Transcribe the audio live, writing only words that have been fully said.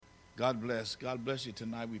God bless. God bless you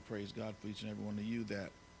tonight. We praise God for each and every one of you that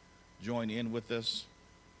join in with us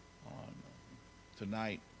on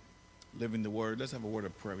tonight, living the word. Let's have a word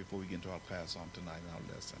of prayer before we get into our class on tonight and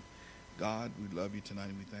our lesson. God, we love you tonight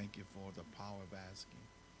and we thank you for the power of asking.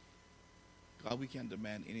 God, we can't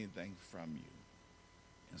demand anything from you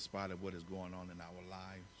in spite of what is going on in our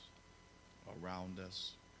lives, around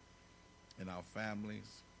us, in our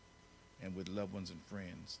families, and with loved ones and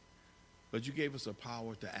friends. But you gave us a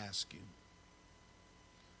power to ask you.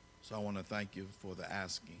 So I want to thank you for the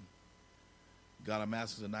asking. God, I'm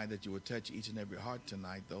asking tonight that you would touch each and every heart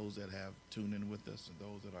tonight, those that have tuned in with us and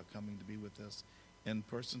those that are coming to be with us in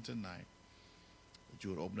person tonight, that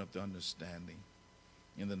you would open up the understanding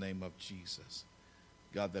in the name of Jesus.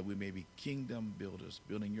 God, that we may be kingdom builders,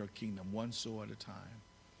 building your kingdom one soul at a time.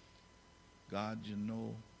 God, you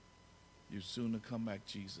know you're soon to come back,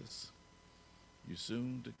 Jesus. You're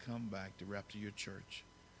soon to come back to rapture your church.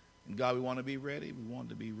 And God, we want to be ready. We want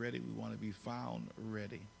to be ready. We want to be found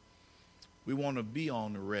ready. We want to be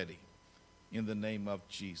on ready in the name of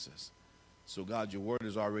Jesus. So God, your word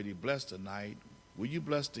is already blessed tonight. Will you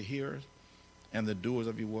bless the hearers and the doers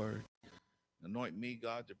of your word? Anoint me,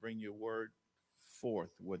 God, to bring your word forth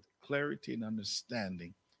with clarity and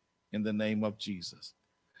understanding in the name of Jesus.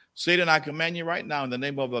 Satan, I command you right now in the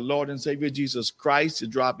name of the Lord and Savior Jesus Christ to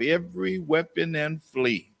drop every weapon and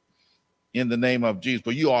flee in the name of Jesus.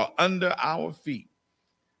 For you are under our feet.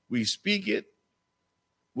 We speak it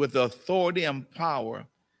with authority and power.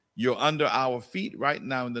 You're under our feet right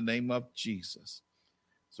now in the name of Jesus.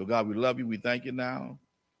 So God, we love you. We thank you now.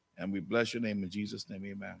 And we bless your name in Jesus' name.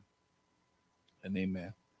 Amen. And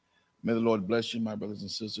amen. May the Lord bless you, my brothers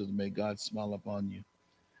and sisters. May God smile upon you.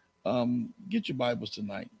 Get your Bibles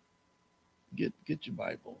tonight. Get your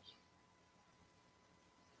Bibles.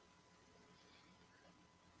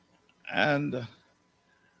 And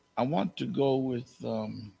I want to go with, I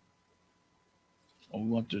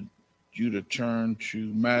want you to turn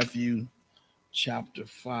to Matthew chapter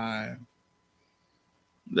 5.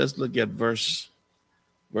 Let's look at verses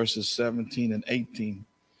 17 and 18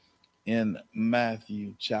 in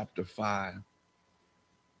Matthew chapter 5.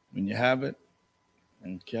 When you have it,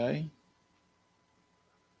 okay.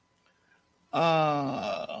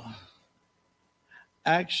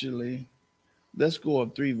 Actually, let's go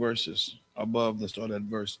up 3 verses above the start of that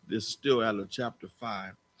verse. This is still out of chapter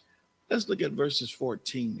 5. Let's look at verses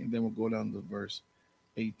 14, and then we'll go down to verse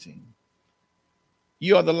 18.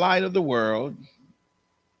 You are the light of the world.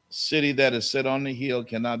 City that is set on the hill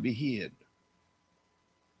cannot be hid.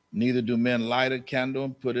 Neither do men light a candle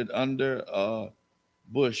and put it under a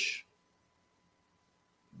bush,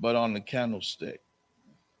 but on the candlestick.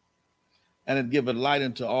 And it giveth light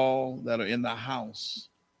unto all that are in the house.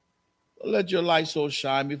 Let your light so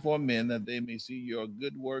shine before men that they may see your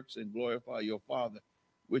good works and glorify your Father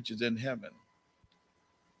which is in heaven.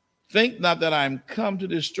 Think not that I am come to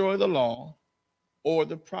destroy the law or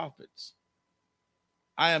the prophets.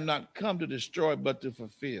 I am not come to destroy, but to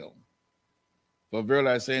fulfill. For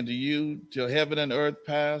verily I say unto you, till heaven and earth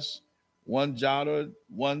pass, one jot or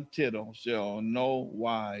one tittle shall no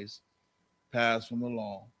wise pass from the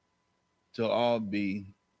law, till all be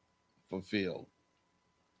fulfilled.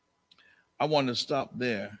 I want to stop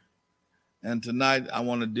there. And tonight I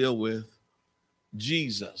want to deal with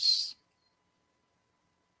Jesus.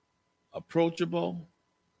 Approachable,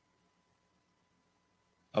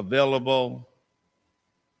 available,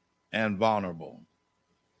 and vulnerable.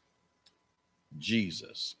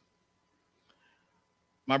 Jesus.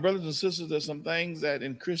 My brothers and sisters, there's some things that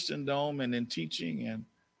in Christendom and in teaching and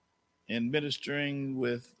in ministering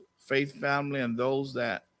with faith family and those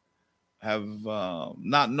that have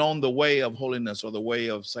not known the way of holiness or the way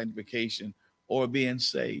of sanctification or being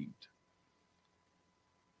saved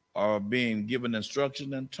or being given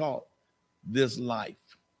instruction and taught this life,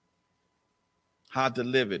 how to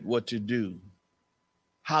live it, what to do,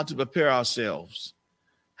 how to prepare ourselves,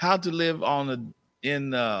 how to live on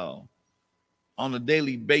a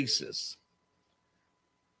daily basis,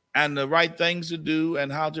 and the right things to do,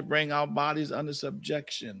 and how to bring our bodies under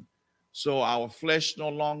subjection so our flesh no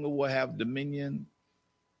longer will have dominion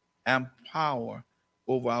and power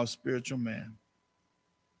over our spiritual man.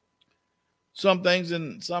 Some things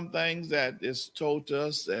that is told to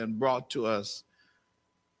us and brought to us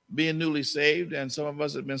being newly saved, and some of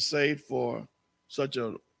us have been saved for such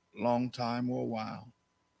a long time or a while.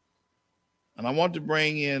 And I want to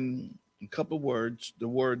bring in a couple of words, the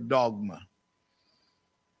word dogma.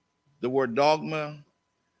 The word dogma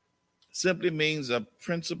simply means a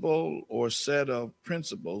principle or set of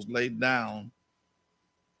principles laid down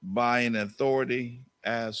by an authority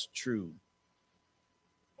as true,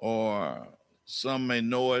 or some may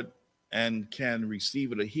know it and can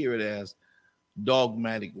receive it or hear it as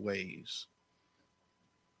dogmatic ways.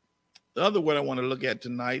 The other word I want to look at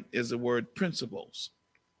tonight is the word principles.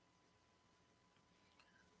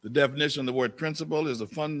 The definition of the word principle is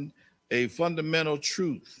a fundamental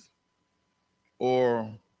truth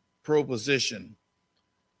or proposition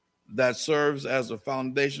that serves as a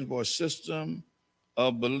foundation for a system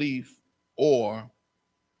of belief or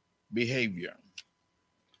behavior.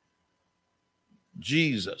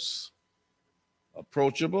 Jesus,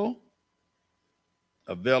 approachable,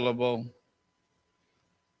 available,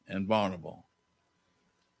 and vulnerable.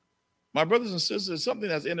 My brothers and sisters, something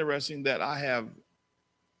that's interesting that I have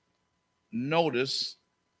noticed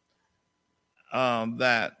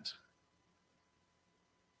that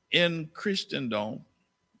in Christendom,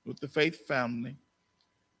 with the faith family,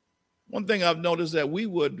 one thing I've noticed that we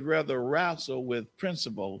would rather wrestle with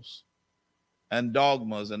principles and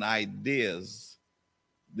dogmas and ideas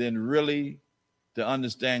than really to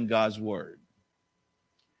understand God's word.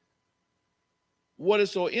 What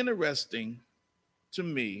is so interesting to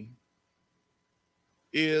me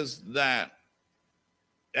is that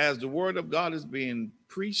as the word of God is being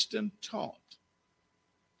preached and taught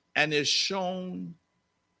and is shown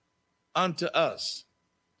unto us,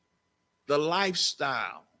 the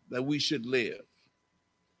lifestyle that we should live,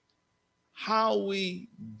 how we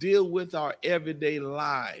deal with our everyday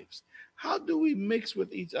lives, how do we mix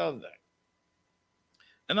with each other?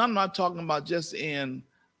 And I'm not talking about just in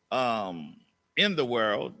the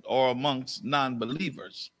world or amongst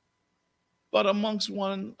non-believers, but amongst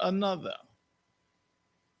one another.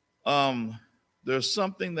 There's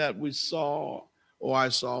something that we saw, or I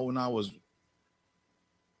saw when I was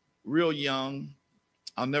real young.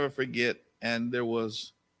 I'll never forget. And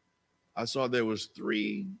I saw there was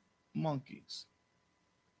 3 monkeys.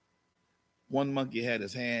 One monkey had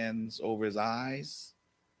his hands over his eyes.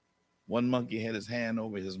 One monkey had his hand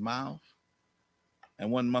over his mouth.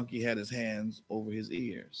 And one monkey had his hands over his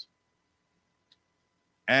ears.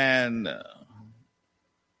 And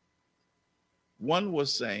one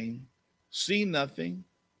was saying, see nothing.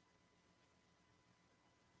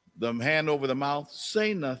 The hand over the mouth,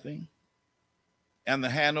 say nothing. And the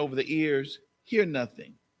hand over the ears, hear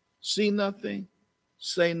nothing. See nothing,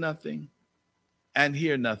 say nothing, and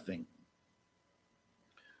hear nothing.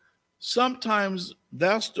 Sometimes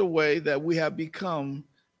that's the way that we have become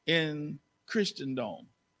in Christendom.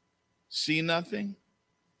 See nothing,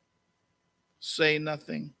 say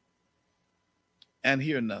nothing, and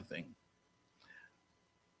hear nothing.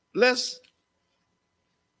 Let's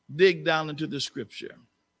dig down into the scripture.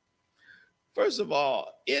 First of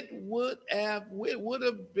all, it would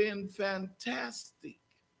have been fantastic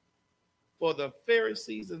for the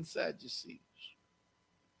Pharisees and Sadducees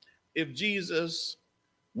if Jesus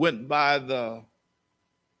went by the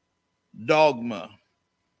dogma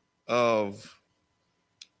of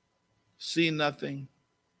see nothing,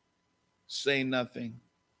 say nothing,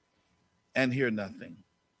 and hear nothing.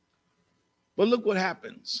 But look what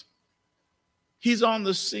happens. He's on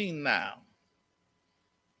the scene now.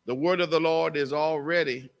 The word of the Lord is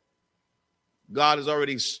God has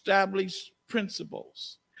already established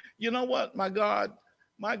principles. You know what? My God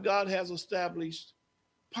has established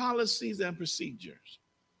policies and procedures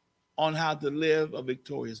on how to live a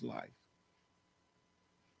victorious life.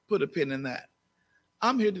 Put a pin in that.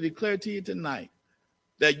 I'm here to declare to you tonight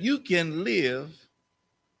that you can live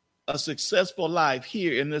a successful life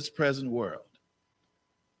here in this present world.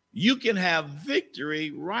 You can have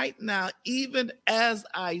victory right now, even as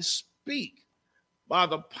I speak, by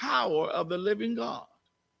the power of the living God.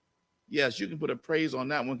 Yes, you can put a praise on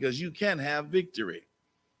that one because you can have victory.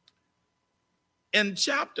 In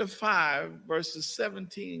chapter 5, verses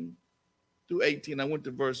 17 through 18, I went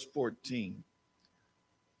to verse 14.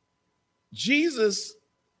 Jesus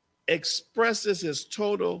expresses his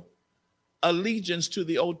total allegiance to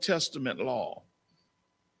the Old Testament law.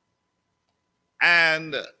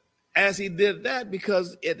 And as he did that,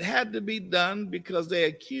 because it had to be done, because they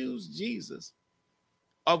accused Jesus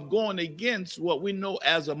of going against what we know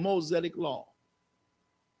as a Mosaic law.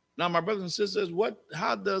 Now, my brothers and sisters,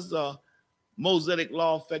 how does the Mosaic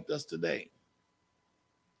law affect us today?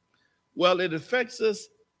 Well, it affects us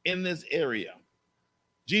in this area.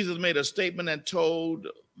 Jesus made a statement and told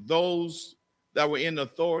those that were in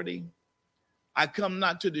authority, I come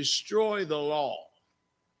not to destroy the law,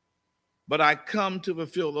 but I come to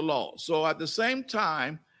fulfill the law. So at the same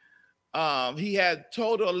time, he had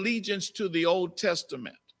total allegiance to the Old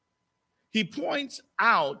Testament. He points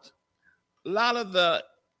out a lot of the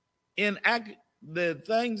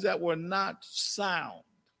things that were not sound.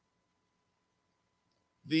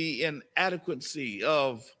 the inadequacy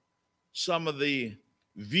of some of the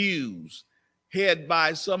views held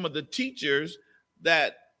by some of the teachers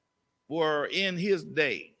that were in his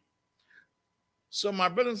day. So, my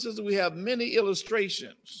brothers and sisters, we have many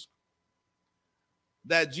illustrations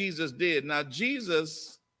that Jesus did. Now,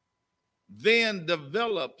 Jesus then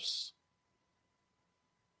develops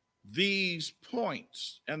these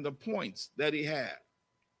points and the points that he had.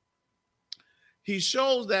 He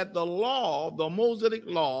shows that the law, the Mosaic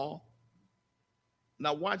law,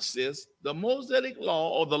 now watch this, the Mosaic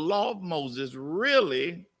law or the law of Moses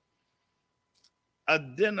really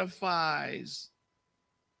identifies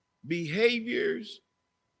behaviors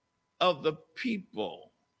of the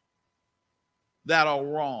people that are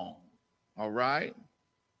wrong, all right?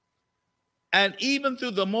 And even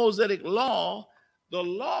through the Mosaic law, the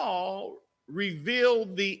law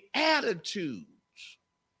revealed the attitudes,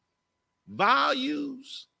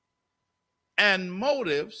 values, and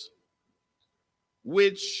motives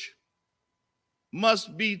which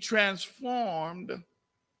must be transformed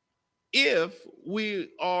if we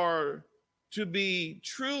are to be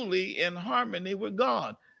truly in harmony with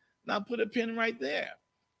God. Now put a pin right there.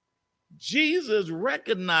 Jesus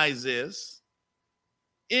recognizes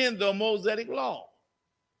in the Mosaic law.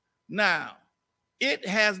 Now, it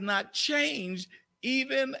has not changed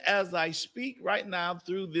even as I speak right now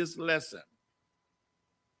through this lesson.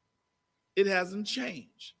 It hasn't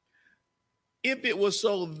changed. If it was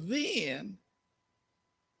so then,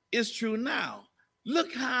 it's true now.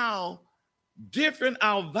 Look how different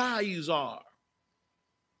our values are.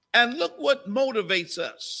 And look what motivates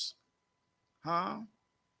us. Huh?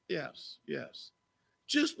 Yes, yes.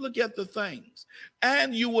 Just look at the things.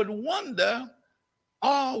 And you would wonder,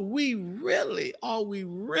 are we really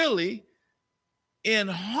in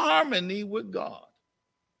harmony with God?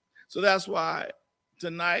 So that's why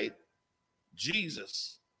tonight,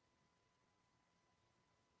 Jesus,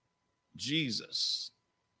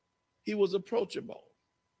 he was approachable.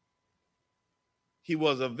 He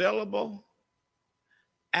was available,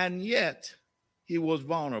 and yet he was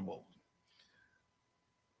vulnerable.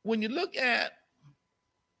 When you look at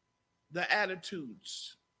the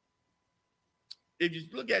attitudes, if you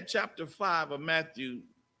look at chapter 5 of Matthew,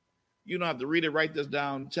 you don't have to read it, write this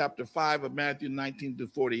down, chapter 5 of Matthew 19 to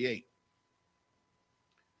 48.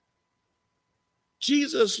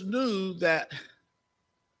 Jesus knew that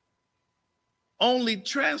only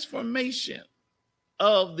transformation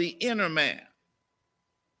of the inner man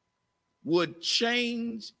would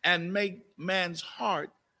change and make man's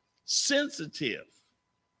heart sensitive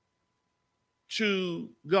to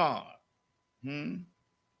God.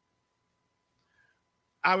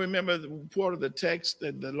 I remember the part of the text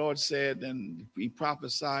that the Lord said, and he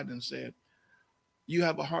prophesied and said, you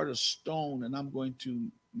have a heart of stone and I'm going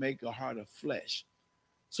to make a heart of flesh.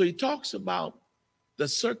 So he talks about the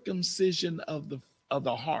circumcision of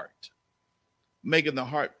the heart, making the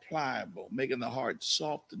heart pliable, making the heart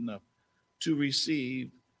soft enough to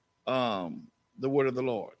receive the word of the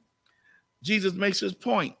Lord. Jesus makes his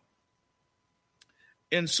point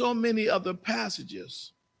in so many other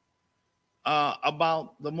passages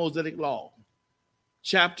about the Mosaic law.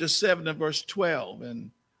 Chapter 7 and verse 12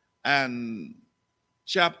 and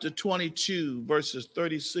chapter 22 verses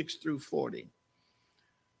 36 through 40.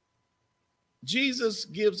 Jesus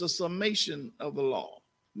gives a summation of the law.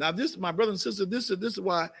 Now this, my brother and sister, this is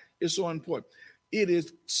why it's so important. It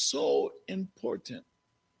is so important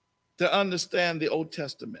to understand the Old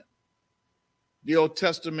Testament. The Old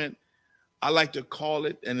Testament, I like to call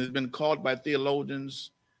it, and it's been called by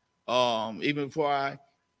theologians, even before I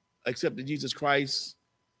accepted Jesus Christ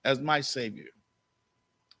as my Savior.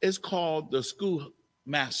 It's called the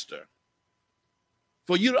schoolmaster.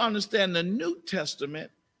 For you to understand the New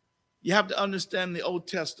Testament, you have to understand the Old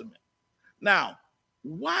Testament. Now,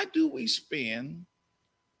 why do we spend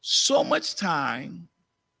so much time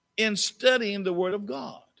in studying the Word of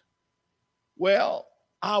God? Well,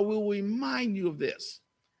 I will remind you of this.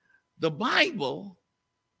 The Bible,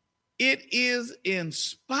 it is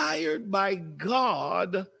inspired by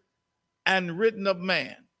God and written of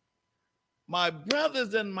man. My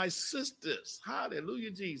brothers and my sisters, hallelujah,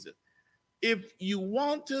 Jesus, if you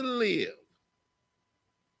want to live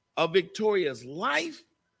a victorious life,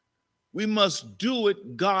 we must do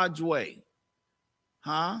it God's way.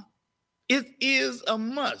 It is a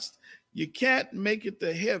must. You can't make it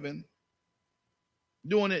to heaven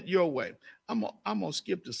doing it your way. I'm gonna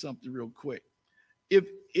skip to something real quick. If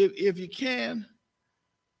you can,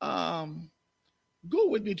 go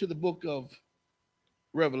with me to the book of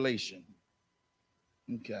Revelation.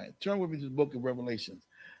 Okay, turn with me to the book of Revelations.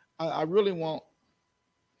 I really want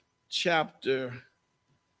chapter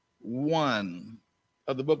 1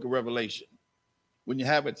 of the book of Revelation. When you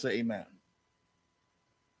have it, say amen.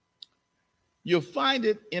 You'll find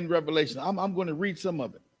it in Revelation. I'm going to read some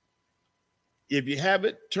of it. If you have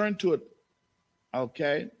it, turn to it,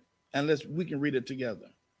 okay? And we can read it together.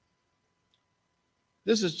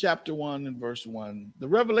 This is chapter 1 and verse 1. The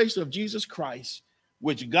revelation of Jesus Christ,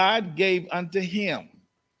 which God gave unto him,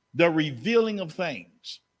 the revealing of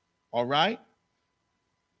things, all right?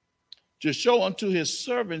 To show unto his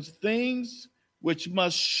servants things which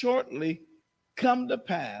must shortly come to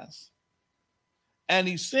pass. And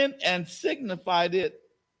he sent and signified it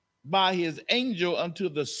by his angel unto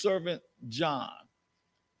the servant John.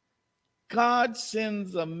 God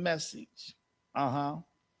sends a message. God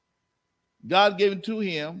gave it to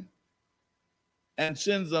him and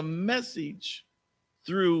sends a message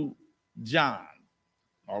through John.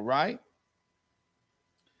 All right?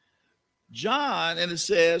 John, and it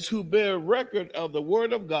says, who bear record of the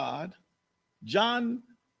word of God. John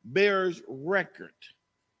bears record.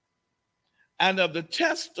 And of the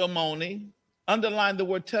testimony, underline the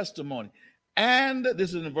word testimony. And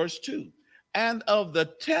this is in verse 2. And of the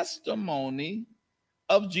testimony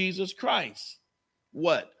of Jesus Christ.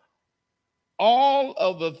 What? All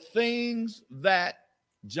of the things that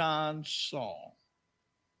John saw.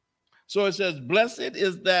 So it says, blessed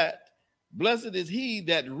is he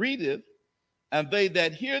that readeth, and they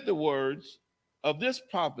that hear the words of this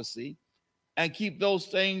prophecy, and keep those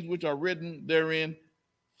things which are written therein,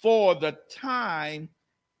 for the time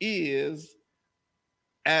is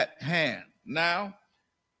at hand. Now,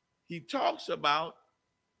 he talks about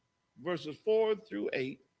verses 4 through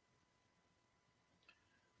 8,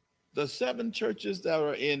 the 7 churches that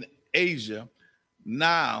are in Asia.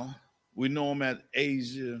 Now, we know them as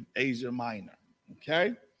Asia Minor,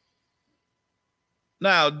 okay?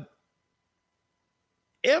 Now,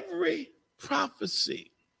 every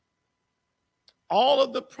prophecy, all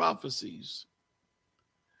of the prophecies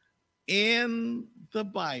in the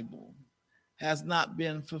Bible has not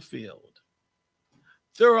been fulfilled.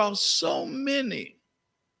 There are so many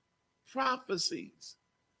prophecies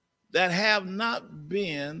that have not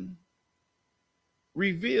been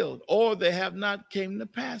revealed, or they have not came to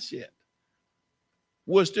pass yet.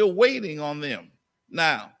 We're still waiting on them.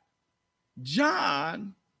 Now,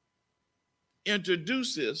 John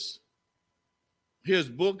introduces his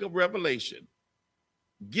book of Revelation,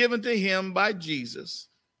 given to him by Jesus.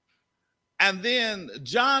 And then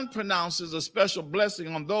John pronounces a special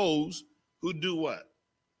blessing on those who do what?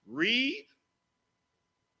 Read,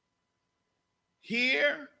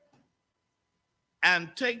 hear, and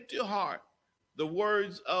take to heart the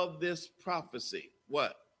words of this prophecy.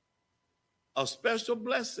 What? A special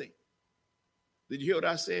blessing. Did you hear what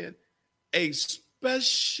I said? A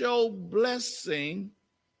special blessing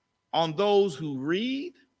on those who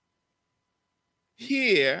read,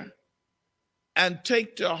 hear, and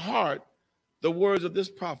take to heart the words of this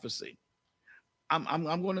prophecy. I'm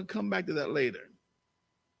going to come back to that later.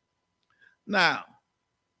 Now,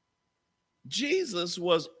 Jesus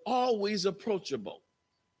was always approachable.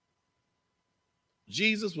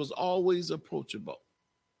 Jesus was always approachable.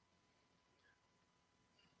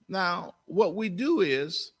 Now, what we do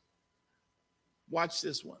is, watch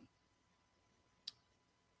this one.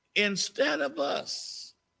 Instead of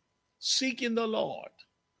us seeking the Lord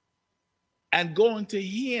and going to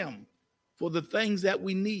him for the things that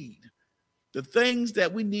we need, the things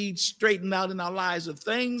that we need straightened out in our lives, the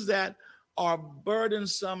things that are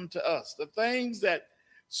burdensome to us, the things that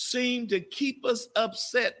seem to keep us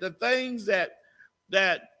upset, the things that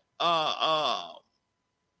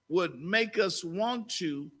would make us want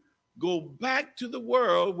to go back to the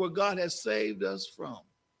world where God has saved us from.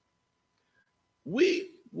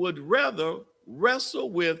 We would rather wrestle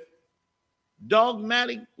with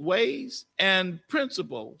dogmatic ways and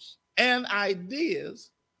principles and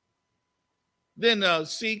ideas than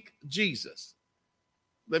seek Jesus.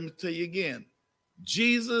 Let me tell you again,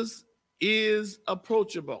 Jesus is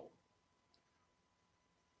approachable.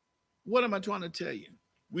 What am I trying to tell you?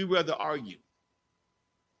 We rather argue.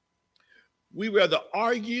 We rather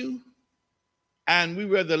argue, and we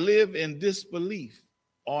rather live in disbelief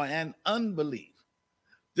or an unbelief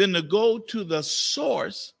than to go to the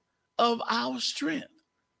source of our strength.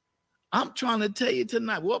 I'm trying to tell you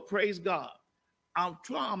tonight, well, praise God. I'm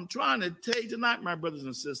trying to tell you tonight, my brothers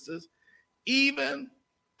and sisters, even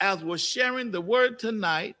as we're sharing the word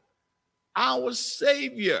tonight, our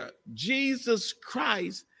Savior, Jesus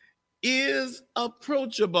Christ, is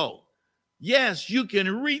approachable. Yes, you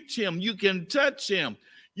can reach him, you can touch him,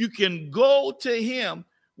 you can go to him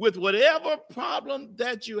with whatever problem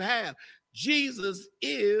that you have. Jesus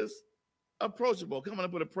is approachable. Come on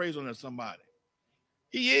and put a praise on there, somebody.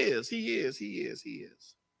 He is, he is, he is, he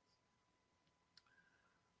is.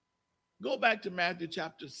 Go back to Matthew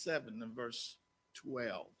chapter 7 and verse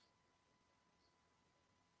 12.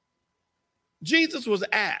 Jesus was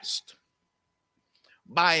asked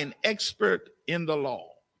by an expert in the law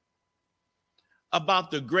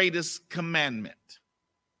about the greatest commandment.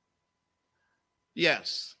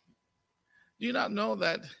 Yes. Do you not know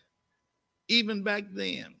that even back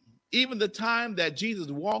then, even the time that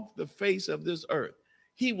Jesus walked the face of this earth,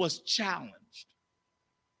 he was challenged.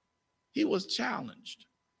 He was challenged.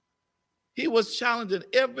 He was challenged in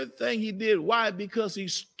everything he did. Why? Because he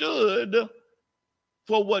stood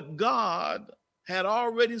for what God had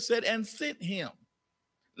already said and sent him.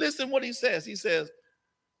 Listen what he says. He says,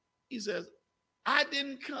 I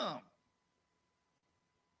didn't come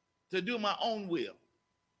to do my own will,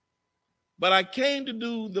 but I came to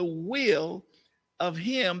do the will of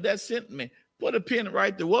him that sent me. Put a pin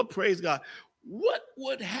right there. Well, praise God. What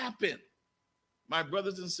would happen, my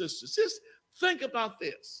brothers and sisters? Just think about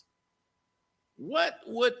this. What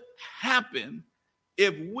would happen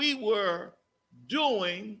if we were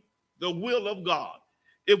doing the will of God?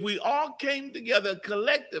 If we all came together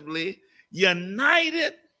collectively,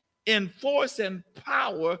 united in force and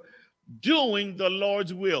power, doing the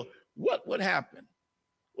Lord's will, what would happen?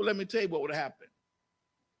 Well, let me tell you what would happen.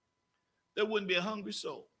 There wouldn't be a hungry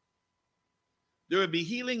soul. There would be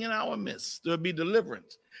healing in our midst. There would be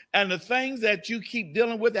deliverance. And the things that you keep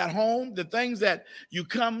dealing with at home, the things that you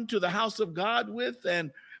come to the house of God with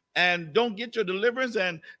and don't get your deliverance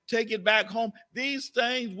and take it back home, these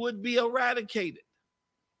things would be eradicated.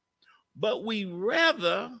 But we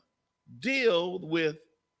rather deal with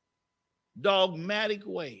dogmatic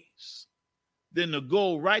ways than to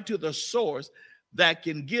go right to the source that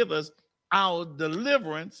can give us our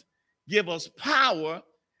deliverance, give us power,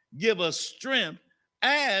 give us strength,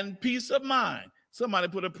 and peace of mind. Somebody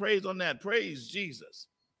put a praise on that. Praise Jesus.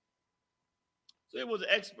 So it was an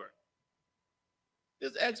expert.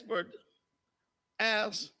 This expert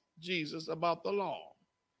asked Jesus about the law.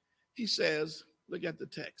 He says, look at the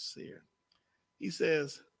text here. He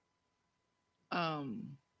says,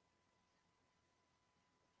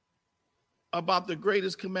 about the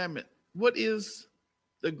greatest commandment. What is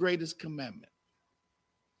the greatest commandment?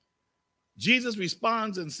 Jesus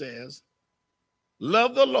responds and says,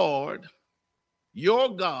 love the Lord,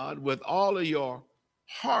 your God, with all of your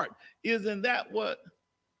heart. Isn't that what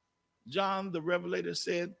John the Revelator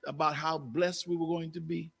said about how blessed we were going to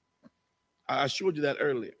be? I showed you that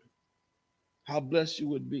earlier, how blessed you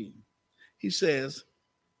would be. He says,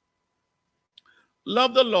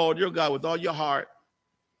 love the Lord, your God, with all your heart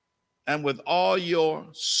and with all your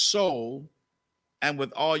soul and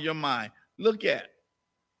with all your mind. Look at,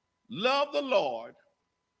 love the Lord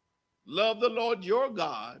your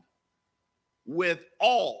God with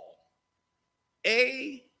all,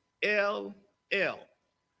 A-L-L,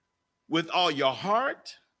 with all your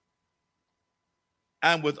heart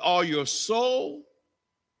and with all your soul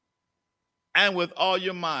and with all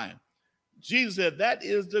your mind. Jesus said that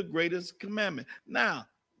is the greatest commandment. Now,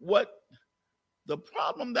 what the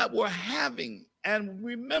problem that we're having, and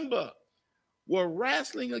remember, we're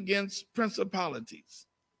wrestling against principalities.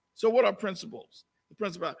 So what are principles? The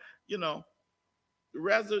principle,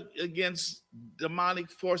 wrestle against demonic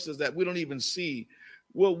forces that we don't even see.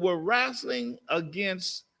 We're wrestling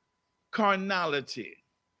against carnality.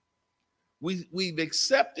 We've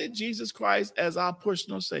accepted Jesus Christ as our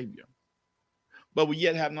personal Savior, but we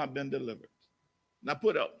yet have not been delivered. Now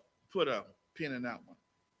put a pin in that one.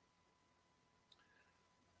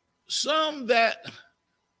 Some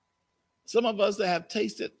of us that have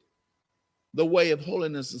tasted the way of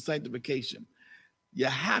holiness and sanctification, you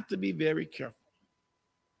have to be very careful.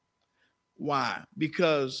 Why?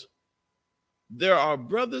 Because there are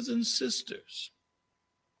brothers and sisters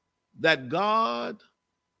that God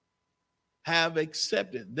have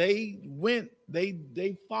accepted. They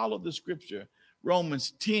followed the scripture,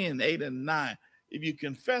 Romans 10, 8, and 9. If you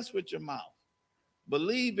confess with your mouth,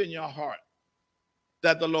 believe in your heart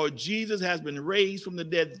that the Lord Jesus has been raised from the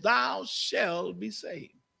dead, thou shalt be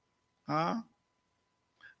saved.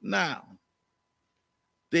 Now,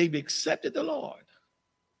 they've accepted the Lord,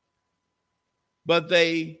 but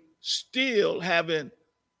they still haven't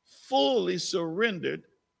fully surrendered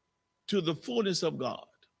to the fullness of God.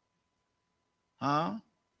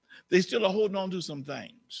 They still are holding on to some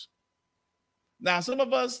things. Now, some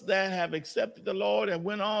of us that have accepted the Lord and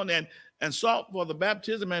went on and sought for the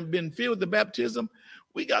baptism and been filled with the baptism,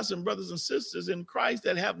 we got some brothers and sisters in Christ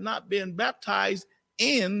that have not been baptized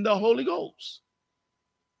in the Holy Ghost.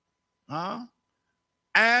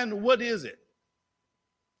 And what is it?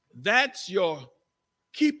 That's your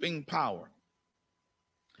keeping power.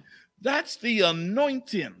 That's the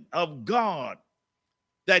anointing of God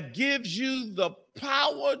that gives you the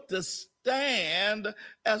power to stand,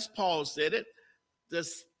 as Paul said it, to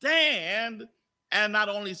stand, and not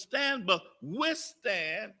only stand, but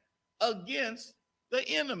withstand against the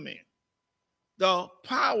enemy. The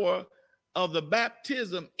power of the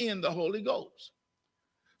baptism in the Holy Ghost.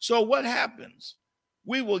 So what happens?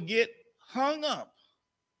 We will get hung up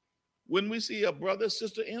when we see a brother or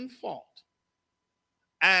sister in fault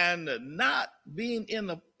and not being in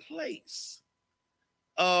a place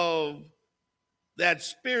of that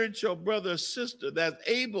spiritual brother or sister that's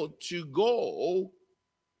able to go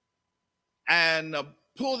and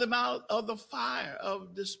pull them out of the fire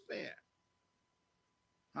of despair.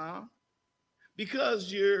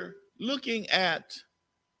 Because you're looking at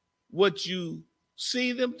what you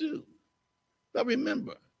see them do. But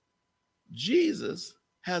remember, Jesus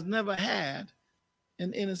has never had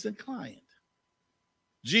an innocent client.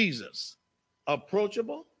 Jesus,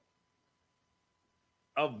 approachable,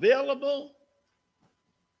 available,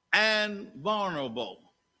 and vulnerable.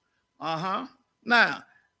 Now,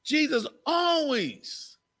 Jesus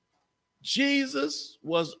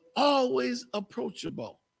was always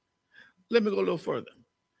approachable. Let me go a little further.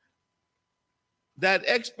 That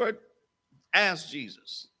expert asked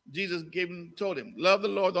Jesus. Jesus told him, love the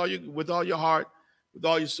Lord with all your heart, with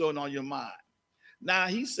all your soul, and all your mind. Now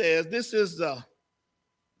he says, this is the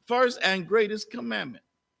first and greatest commandment.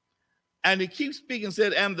 And he keeps speaking,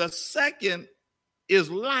 said, and the second is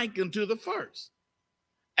likened to the first.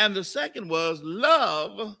 And the second was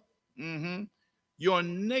love your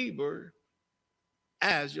neighbor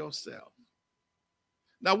as yourself.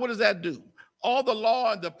 Now, what does that do? All the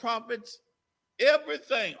law and the prophets,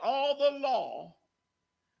 everything, all the law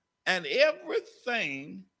and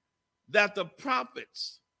everything that the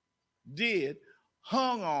prophets did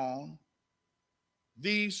hung on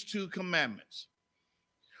these two commandments.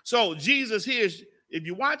 So Jesus here, if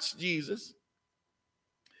you watch Jesus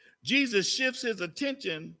shifts his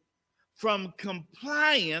attention from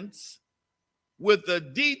compliance with the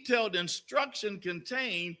detailed instruction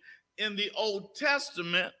contained in the Old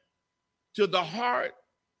Testament to the heart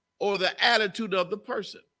or the attitude of the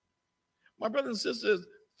person. My brothers and sisters,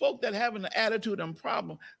 folk that have an attitude and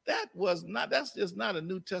problem, that's just not a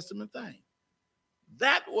New Testament thing.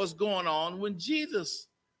 That was going on when Jesus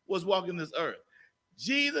was walking this earth.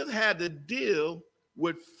 Jesus had to deal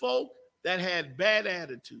with folk that had bad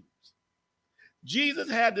attitudes. Jesus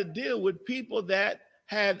had to deal with people that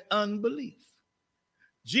had unbelief.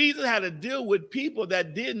 Jesus had to deal with people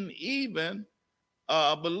that didn't even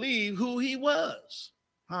believe who he was.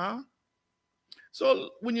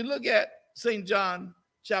 So when you look at St. John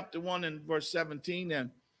chapter 1 and verse 17 and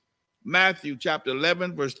Matthew chapter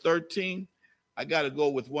 11 verse 13, I got to go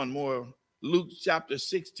with one more. Luke chapter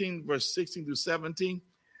 16 verse 16 through 17.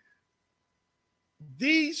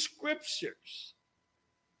 These scriptures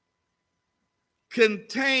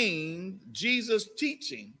contain Jesus'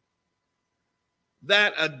 teaching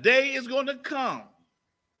that a day is going to come.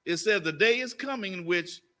 It says the day is coming in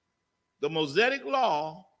which the Mosaic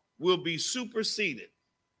law will be superseded.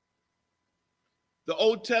 The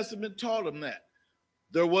Old Testament taught them that.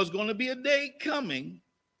 There was going to be a day coming,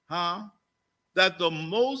 that the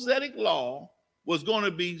Mosaic law was going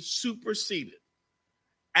to be superseded.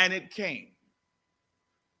 And it came.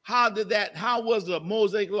 How was the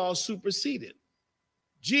Mosaic law superseded?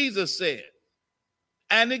 Jesus said,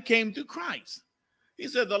 and it came through Christ. He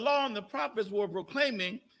said, the law and the prophets were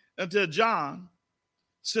proclaiming until John.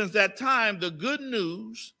 Since that time, the good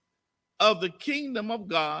news of the kingdom of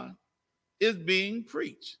God is being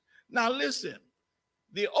preached. Now listen,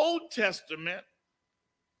 the Old Testament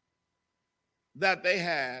that they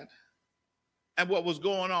had and what was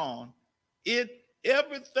going on,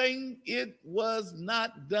 everything it was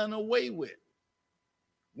not done away with.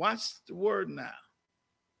 Watch the word now.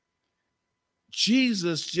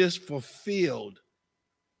 Jesus just fulfilled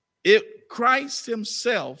it. Christ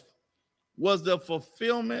himself was the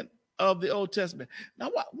fulfillment of the Old Testament. Now,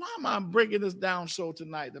 why am I breaking this down so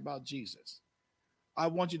tonight about Jesus? I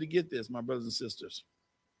want you to get this, my brothers and sisters.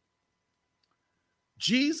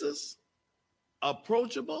 Jesus,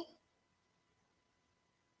 approachable,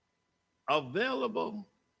 available,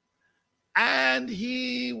 and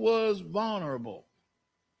he was vulnerable.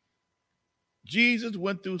 Jesus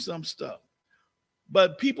went through some stuff,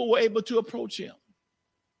 but people were able to approach him.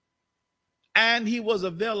 And he was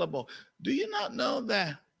available. Do you not know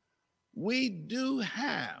that we do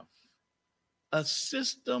have a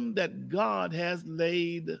system that God has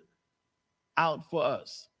laid out for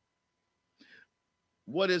us.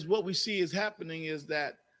 What we see is happening is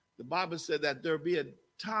that the Bible said that there'll be a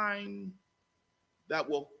time that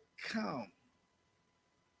will come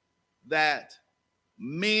that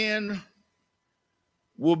men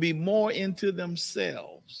will be more into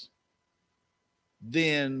themselves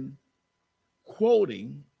than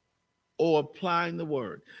quoting or applying the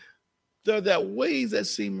word. There are ways that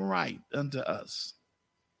seem right unto us.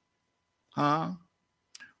 Huh?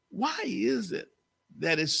 Why is it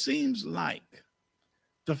that it seems like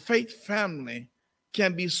the faith family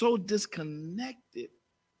can be so disconnected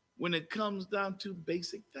when it comes down to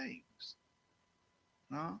basic things?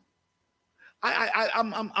 Huh?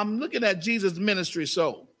 I'm looking at Jesus' ministry,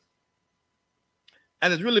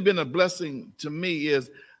 and it's really been a blessing to me,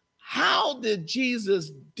 is how did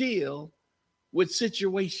Jesus deal with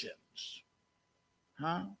situations?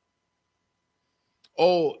 Huh?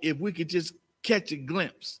 Oh, if we could just catch a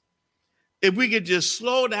glimpse, if we could just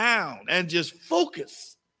slow down and just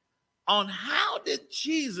focus on how did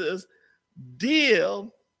Jesus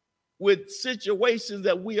deal with situations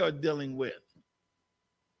that we are dealing with.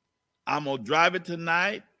 I'm going to drive it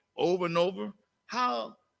tonight over and over.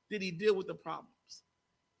 How did he deal with the problems?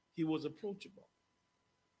 He was approachable.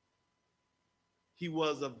 He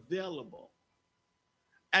was available.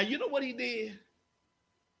 And you know what he did?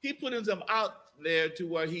 He put himself out there to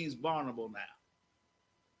where he's vulnerable now.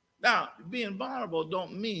 Now, being vulnerable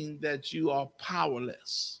don't mean that you are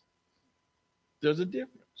powerless. There's a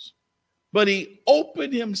difference. But he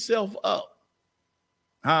opened himself up.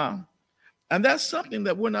 Huh? And that's something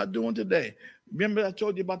that we're not doing today. Remember I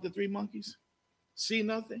told you about the 3 monkeys? See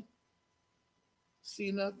nothing,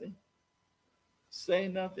 say nothing,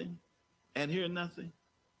 and hear nothing.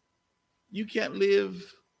 You can't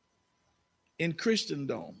live in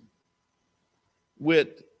Christendom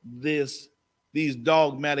with these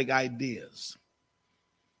dogmatic ideas.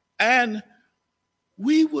 And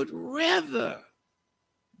we would rather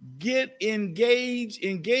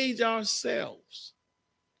engage ourselves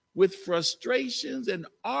with frustrations and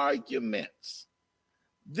arguments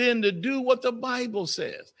than to do what the Bible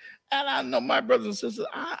says. And I know, my brothers and sisters,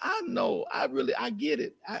 I get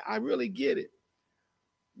it. I really get it.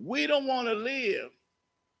 We don't want to live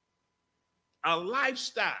a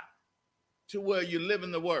lifestyle to where you live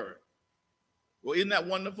in the word. Well, isn't that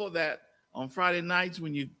wonderful that on Friday nights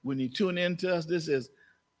when you tune in to us, this is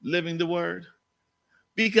living the word?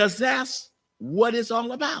 Because that's what it's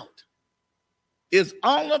all about. It's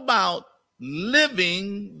all about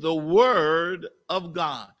living the word of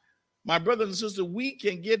God. My brothers and sisters, we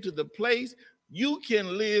can get to the place you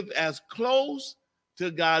can live as close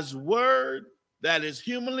to God's word that is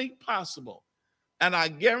humanly possible. And I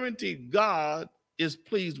guarantee God is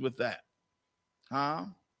pleased with that. Huh?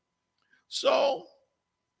 So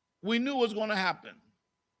we knew what was going to happen.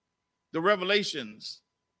 The revelations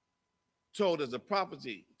told us, the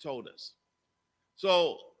prophecy told us.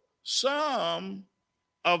 So some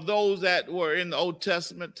of those that were in the Old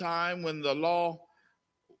Testament time when the law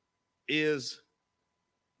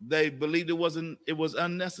they believed it was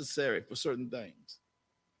unnecessary for certain things.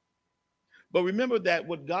 But remember that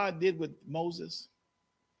what God did with Moses,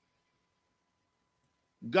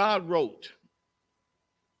 God wrote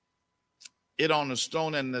it on a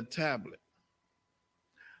stone and a tablet.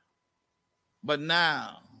 But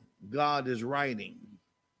now God is writing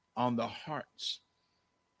on the hearts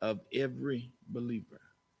of every believer.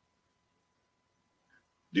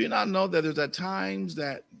 Do you not know that there's at times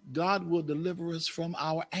that God will deliver us from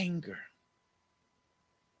our anger?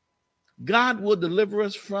 God will deliver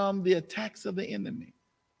us from the attacks of the enemy.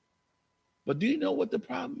 But do you know what the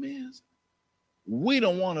problem is? We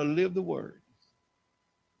don't want to live the word.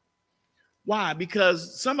 Why?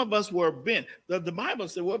 Because some of us were bent. The Bible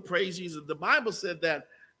said, well, praise Jesus. The Bible said that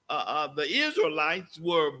the Israelites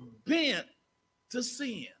were bent to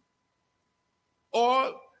sin,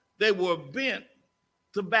 or they were bent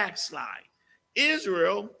to backslide.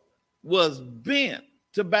 Israel was bent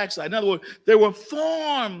to backslide. In other words, they were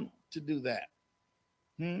formed to do that.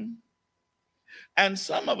 And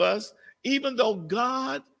some of us, even though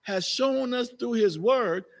God has shown us through his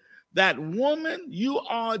word that woman, you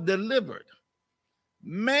are delivered.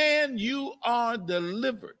 Man, you are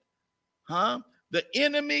delivered. The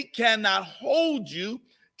enemy cannot hold you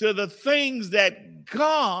to the things that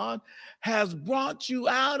God has brought you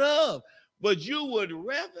out of. But you would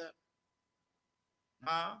rather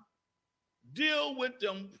deal with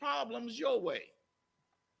them problems your way.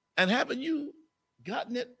 And haven't you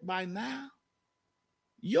gotten it by now?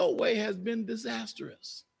 Your way has been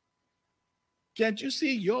disastrous. Can't you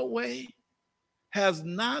see your way has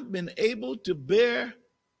not been able to bear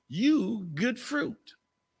you good fruit.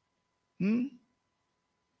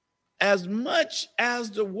 As much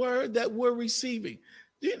as the word that we're receiving.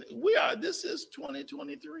 This is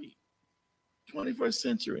 2023, 21st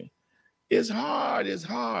century. It's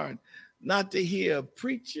hard not to hear a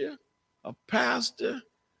preacher, a pastor,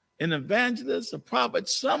 an evangelist, a prophet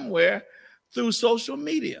somewhere through social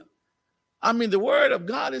media. I mean, the word of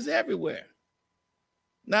God is everywhere.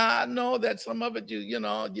 Now I know that some of it,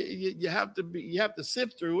 you have to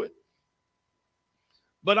sift through it.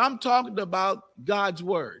 But I'm talking about God's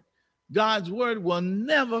word. God's word will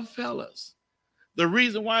never fail us. The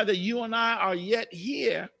reason why that you and I are yet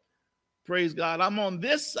here, praise God, I'm on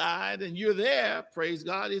this side and you're there, praise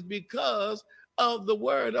God, is because of the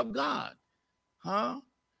word of God.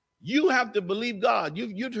 You have to believe God.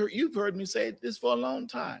 You've heard me say this for a long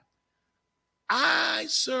time. I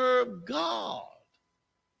serve God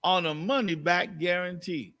on a money back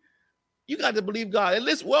guarantee. You got to believe God. And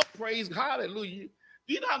listen, well, praise, hallelujah.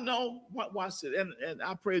 Do you not know what? Watch it, and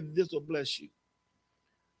I pray this will bless you.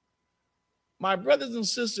 My brothers and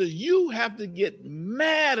sisters, you have to get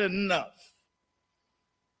mad enough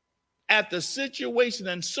at the situation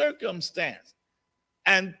and circumstance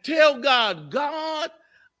and tell God, God,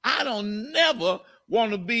 I don't never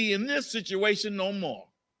want to be in this situation no more.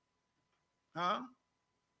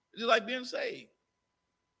 It's like being saved.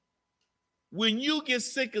 When you get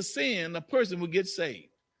sick of sin, a person will get saved.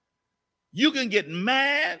 You can get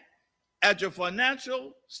mad at your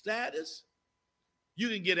financial status. You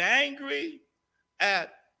can get angry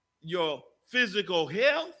at your physical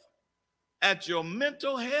health, at your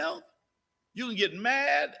mental health. You can get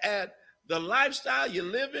mad at the lifestyle you're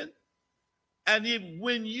living. And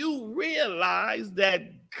when you realize that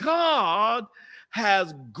God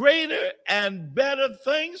has greater and better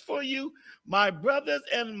things for you, my brothers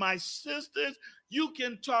and my sisters, you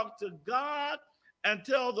can talk to God and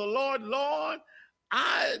tell the Lord, Lord,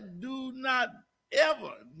 I do not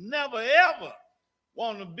ever, never, ever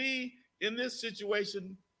want to be in this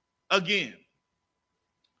situation again.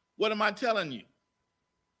 What am I telling you?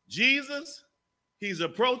 Jesus, he's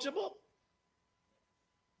approachable.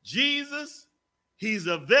 Jesus, he's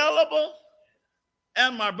available.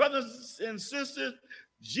 And my brothers and sisters,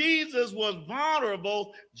 Jesus was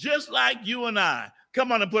vulnerable just like you and I.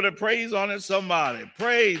 Come on and put a praise on it, somebody.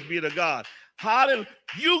 Praise be to God. Hallelujah.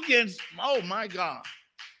 You can, oh my God.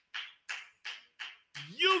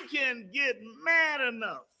 You can get mad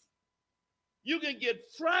enough. You can get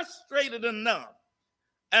frustrated enough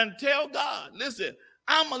and tell God, listen,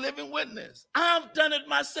 I'm a living witness. I've done it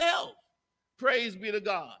myself. Praise be to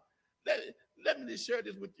God. Let me just share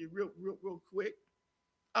this with you real quick.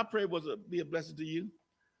 I pray it be a blessing to you.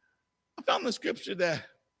 I found the scripture that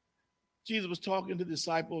Jesus was talking to the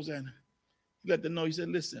disciples and he let them know, he said,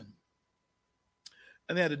 listen.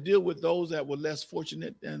 And they had to deal with those that were less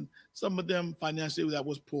fortunate and some of them financially that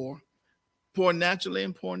was poor naturally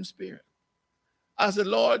and poor in spirit. I said,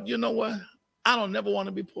 Lord, you know what? I don't never want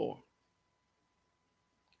to be poor.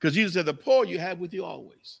 Because Jesus said, the poor you have with you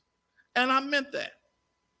always. And I meant that.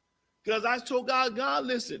 Because I told God,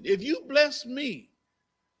 listen, if you bless me,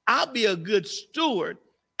 I'll be a good steward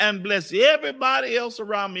and bless everybody else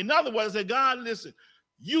around me. In other words, I said, God, listen,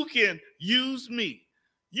 you can use me.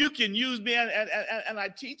 You can use me. And I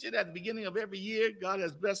teach it at the beginning of every year. God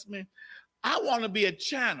has blessed me. I want to be a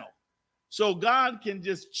channel. So God can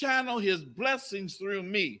just channel his blessings through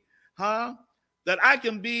me. That I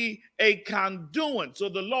can be a conduit so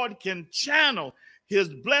the Lord can channel his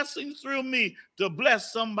blessings through me to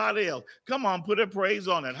bless somebody else. Come on, put a praise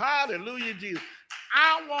on it. Hallelujah, Jesus.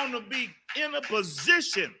 I want to be in a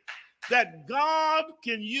position that God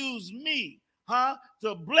can use me,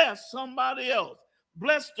 to bless somebody else.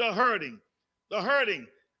 Bless the hurting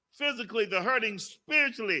physically, the hurting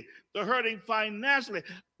spiritually, the hurting financially.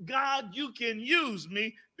 God, you can use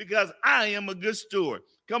me because I am a good steward.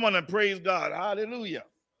 Come on and praise God. Hallelujah.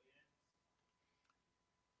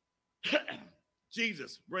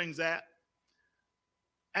 Jesus brings that.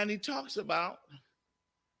 And he talks about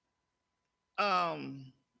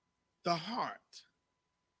the heart.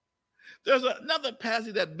 There's another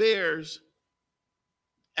passage that bears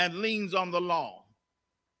and leans on the law.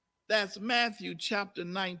 That's Matthew chapter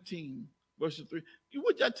 19, verse 3.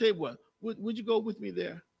 Would I tell you what? Would you go with me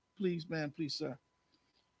there? Please, man, please, sir.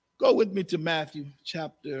 Go with me to Matthew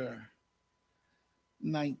chapter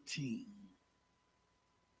 19.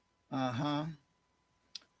 I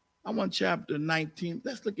want chapter 19.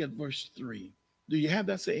 Let's look at verse 3. Do you have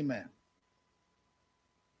that? Say amen.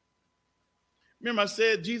 Remember I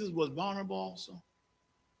said Jesus was vulnerable also?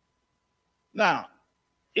 Now,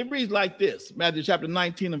 it reads like this, Matthew chapter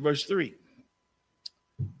 19 and verse 3.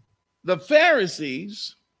 The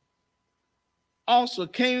Pharisees also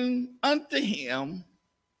came unto him,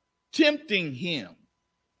 tempting him,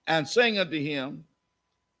 and saying unto him,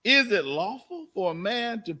 is it lawful for a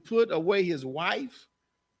man to put away his wife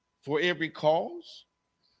for every cause?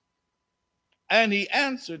 And he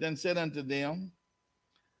answered and said unto them,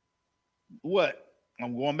 what?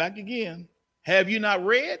 I'm going back again. Have you not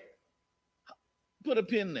read? Put a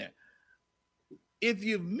pin there. If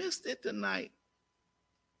you've missed it tonight,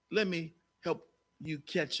 let me help you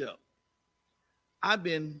catch up. I've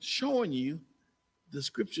been showing you the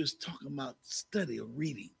scriptures talking about study or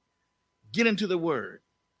reading. Get into the word.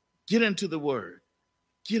 Get into the word.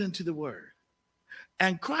 Get into the word.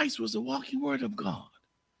 And Christ was the walking word of God.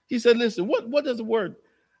 He said, listen, what does the word?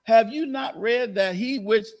 Have you not read that he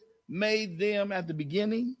which made them at the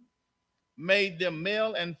beginning, made them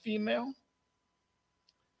male and female?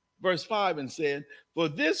 Verse 5 and said, for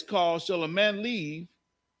this cause shall a man leave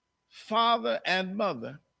father and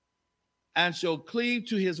mother, and shall cleave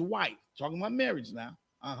to his wife. Talking about marriage now.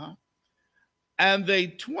 And they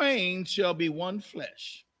twain shall be one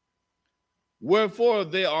flesh. Wherefore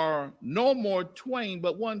they are no more twain,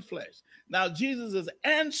 but one flesh. Now Jesus is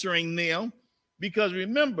answering them because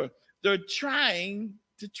remember, they're trying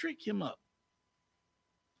to trick him up.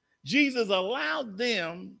 Jesus allowed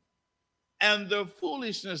them and their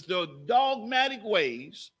foolishness, their dogmatic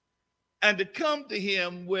ways, and to come to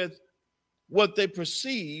him with what they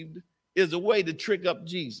perceived is a way to trick up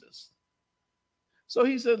Jesus. So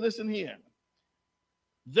he said, listen here.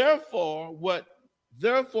 Therefore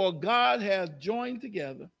God has joined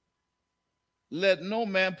together, let no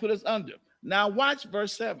man put us under. Now watch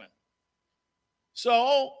verse 7.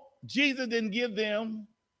 So Jesus didn't give them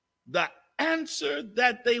the answer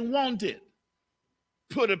that they wanted.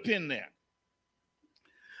 Put a pin there.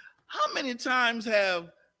 How many times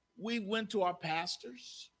have we went to our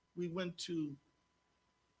pastors? We went to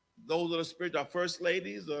those that are spiritual, our first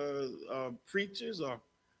ladies or preachers or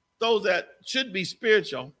those that should be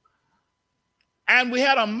spiritual, and we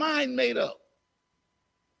had our mind made up,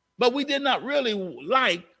 but we did not really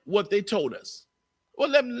like what they told us. Well,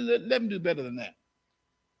 let me do better than that.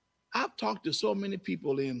 I've talked to so many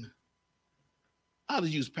people I'll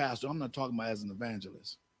just use pastor. I'm not talking about as an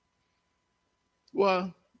evangelist.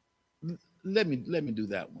 Well, let me do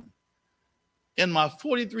that one. In my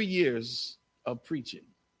 43 years of preaching,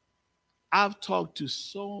 I've talked to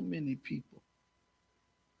so many people.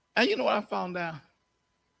 And you know what I found out?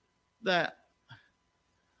 That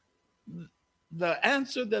the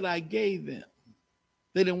answer that I gave them,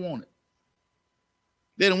 they didn't want it.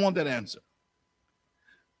 They didn't want that answer.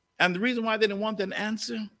 And the reason why they didn't want that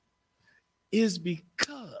answer is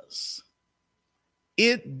because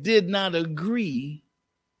it did not agree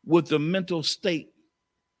with the mental state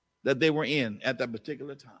that they were in at that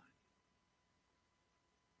particular time.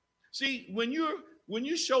 See, when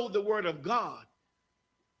you show the word of God,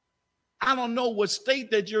 I don't know what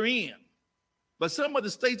state that you're in, but some of the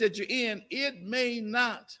states that you're in, it may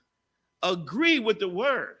not agree with the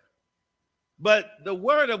word, but the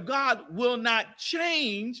word of God will not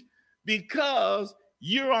change because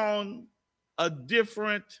you're on a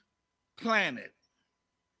different planet.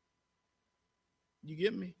 You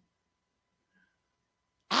get me?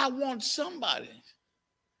 I want somebody.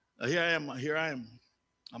 Here I am.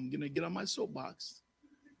 I'm going to get on my soapbox.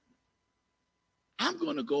 I'm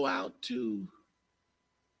going to go out to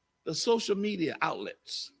the social media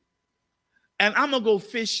outlets and I'm going to go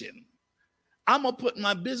fishing. I'm going to put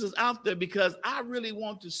my business out there because I really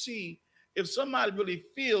want to see if somebody really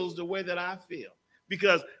feels the way that I feel.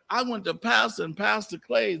 Because I went to Pastor and Pastor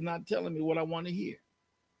Clay is not telling me what I want to hear.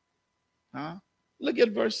 Look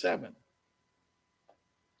at verse 7.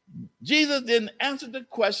 Jesus didn't answer the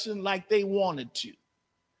question like they wanted to.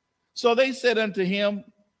 So they said unto him,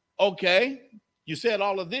 okay, you said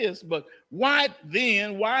all of this, but why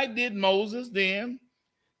did Moses then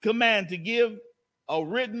command to give a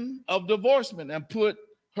written of divorcement and put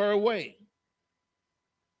her away?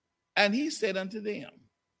 And he said unto them,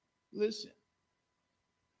 listen,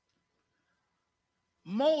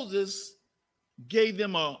 Moses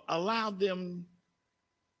allowed them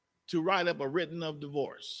to write up a written of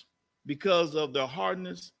divorce because of the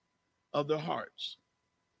hardness of their hearts.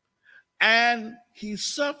 And he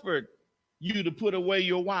suffered you to put away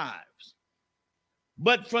your wives.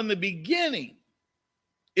 But from the beginning,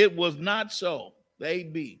 it was not so. The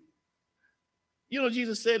 8b. You know,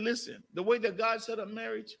 Jesus said, listen, the way that God set up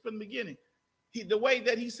marriage from the beginning, the way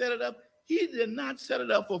that he set it up, he did not set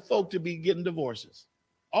it up for folk to be getting divorces.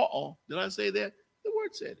 Did I say that? The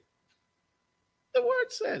word said it. The word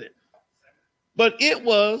said it. But it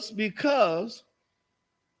was because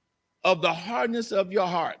of the hardness of your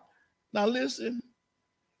heart. Now listen,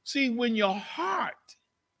 see, when your heart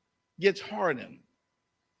gets hardened,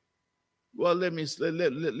 well, let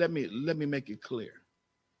me make it clear.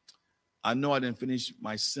 I know I didn't finish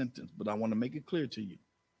my sentence, but I want to make it clear to you.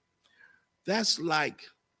 That's like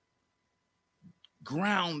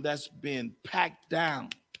ground that's been packed down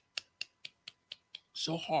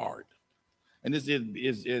so hard. And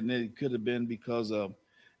and it could have been because of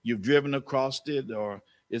you've driven across it, or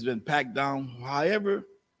it's been packed down. However,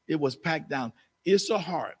 it was packed down. It's so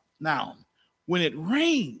hard. Now, when it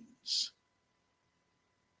rains,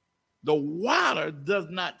 the water does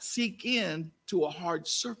not seep in to a hard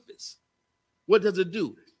surface. What does it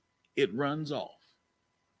do? It runs off.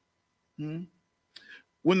 When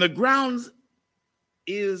the ground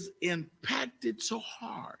is impacted so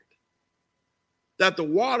hard that the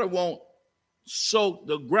water won't soak,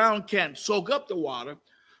 the ground can't soak up the water,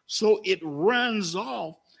 so it runs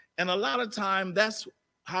off. And a lot of time, that's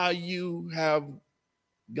how you have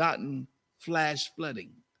gotten flash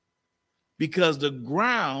flooding, because the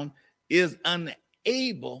ground is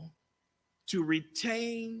unable to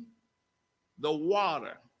retain the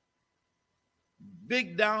water,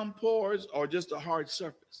 big downpours or just a hard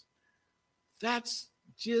surface. That's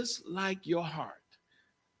just like your heart.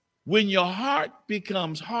 When your heart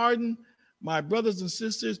becomes hardened, my brothers and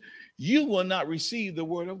sisters, you will not receive the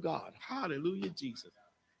word of God. Hallelujah, Jesus.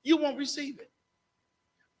 You won't receive it.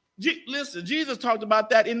 Listen, Jesus talked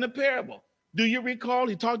about that in the parable. Do you recall?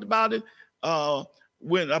 He talked about it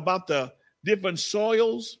about the different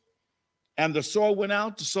soils, and the soil went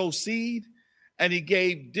out to sow seed, and he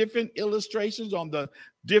gave different illustrations on the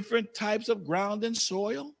different types of ground and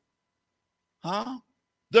soil.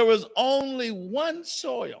 There was only one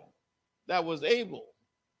soil that was able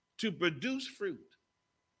to produce fruit,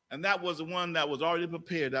 and that was the one that was already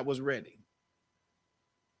prepared, that was ready.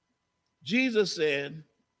 Jesus said,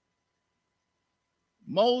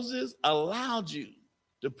 Moses allowed you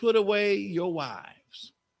to put away your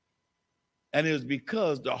wives, and it was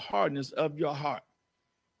because the hardness of your heart.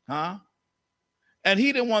 And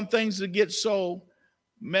he didn't want things to get so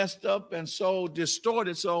messed up and so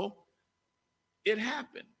distorted, so it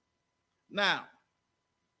happened. Now,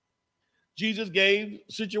 Jesus gave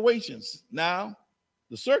situations. Now,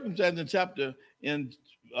 the circumstance in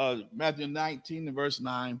Matthew 19 and verse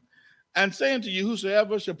 9, and saying to you,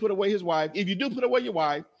 whosoever shall put away his wife, if you do put away your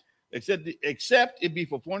wife, except it be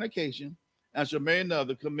for fornication, and shall marry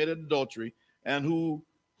another, committed adultery, and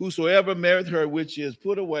whosoever marrieth her which is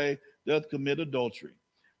put away doth commit adultery.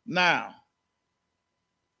 Now,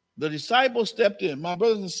 the disciples stepped in. My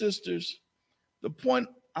brothers and sisters, the point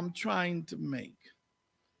I'm trying to make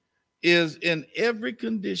is, in every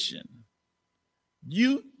condition,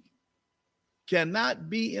 you cannot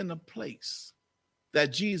be in a place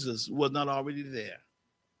that Jesus was not already there.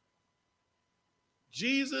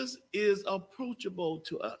 Jesus is approachable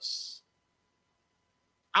to us.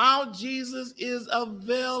 Our Jesus is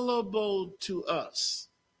available to us.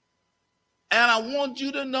 And I want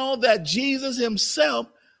you to know that Jesus himself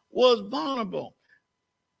was vulnerable.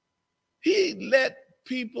 He let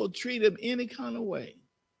people treat him any kind of way.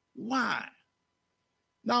 Why?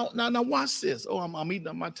 Now watch this. Oh, I'm eating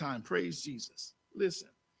up my time. Praise Jesus. Listen.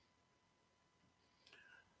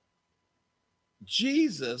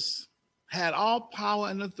 Jesus had all power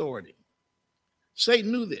and authority.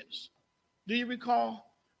 Satan knew this. Do you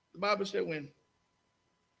recall? The Bible said when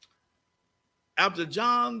after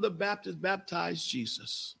John the Baptist baptized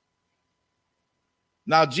Jesus,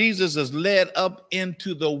 now Jesus is led up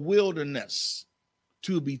into the wilderness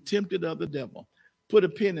to be tempted of the devil. Put a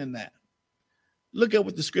pin in that. Look at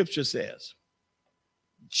what the scripture says.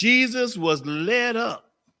 Jesus was led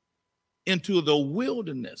up into the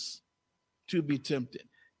wilderness to be tempted.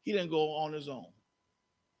 He didn't go on his own.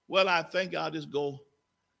 Well, I think I'll just go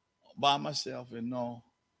by myself. And no.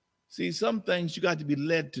 See, some things you got to be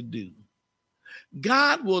led to do.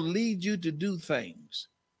 God will lead you to do things.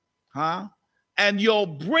 And your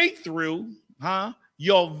breakthrough,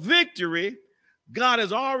 your victory, God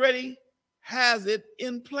has it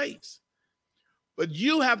in place. But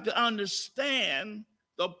you have to understand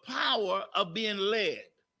the power of being led.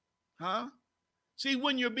 See,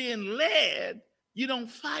 when you're being led, you don't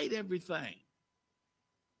fight everything.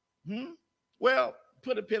 Well,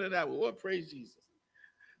 put a pin in that one. Well, praise Jesus.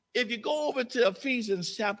 If you go over to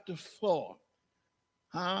Ephesians chapter 4,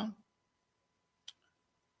 and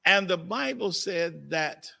the Bible said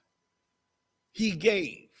that he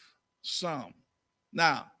gave some.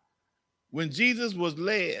 Now, when Jesus was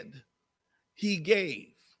led, he gave.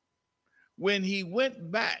 When he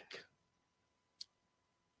went back,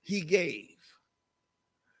 he gave.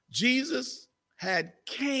 Jesus had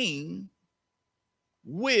came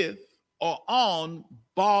with or on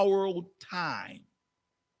borrowed time.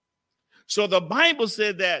 So the Bible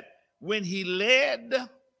said that when he led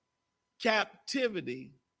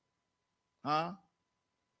captivity,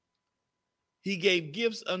 he gave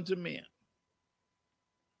gifts unto men.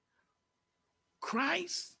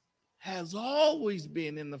 Christ has always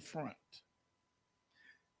been in the front.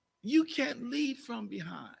 You can't lead from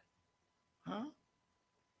behind.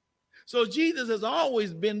 So Jesus has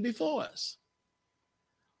always been before us.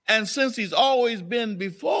 And since he's always been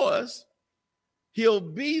before us, he'll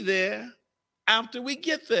be there after we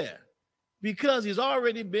get there because he's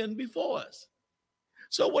already been before us.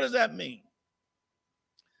 So what does that mean?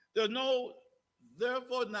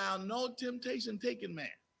 Therefore now no temptation taken man,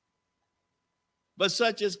 but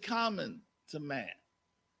such is common to man.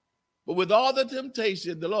 But with all the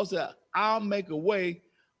temptation, the Lord said, I'll make a way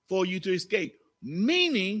for you to escape.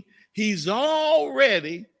 Meaning he's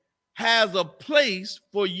already has a place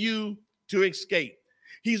for you to escape.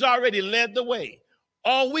 He's already led the way.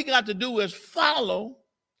 All we got to do is follow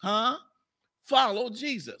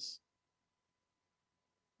Jesus.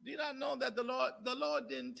 Do you not know that the Lord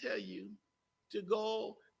didn't tell you to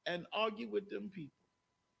go and argue with them people?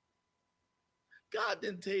 God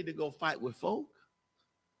didn't tell you to go fight with folk.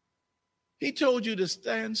 He told you to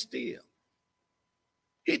stand still.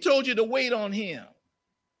 He told you to wait on him.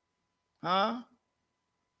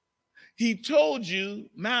 He told you,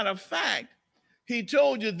 matter of fact, he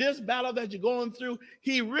told you this battle that you're going through,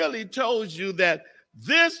 he really told you that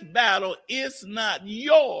this battle is not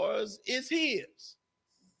yours, it's his.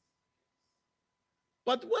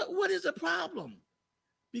 But what is the problem?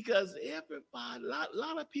 Because everybody, a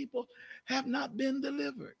lot of people have not been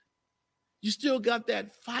delivered. You still got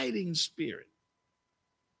that fighting spirit.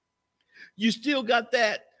 You still got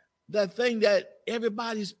that thing that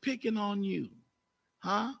everybody's picking on you.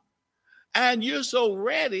 And you're so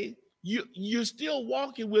ready, you're still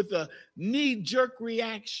walking with a knee-jerk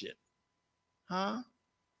reaction.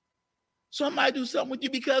 Somebody do something with you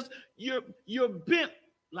because you're bent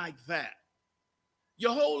like that.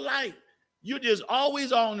 Your whole life, you're just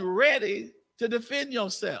always on ready to defend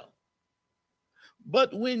yourself.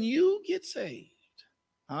 But when you get saved,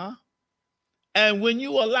 and when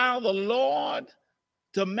you allow the Lord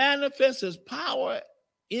to manifest his power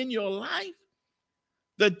in your life,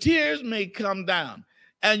 the tears may come down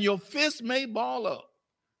and your fist may ball up.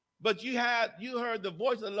 But you heard the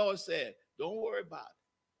voice of the Lord said, don't worry about it.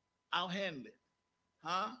 I'll handle it.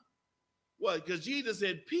 Well, because Jesus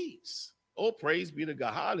said, peace. Oh, praise be to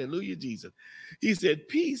God. Hallelujah, Jesus. He said,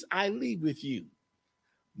 peace I leave with you.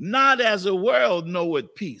 Not as the world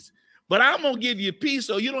knoweth peace. But I'm going to give you peace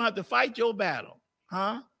so you don't have to fight your battle.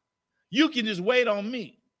 You can just wait on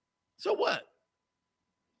me. So what?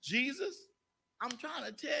 Jesus, I'm trying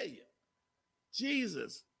to tell you.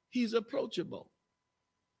 Jesus, he's approachable.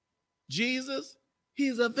 Jesus,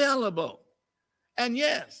 he's available. And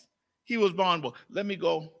yes, he was vulnerable. Let me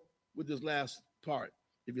go with this last part,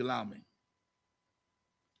 if you allow me.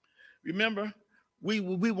 Remember, we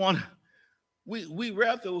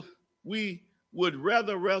would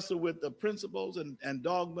rather wrestle with the principles and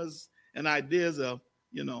dogmas and ideas of,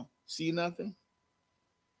 see nothing,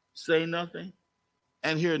 say nothing,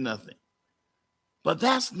 and hear nothing. But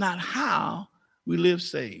that's not how we live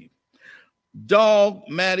saved.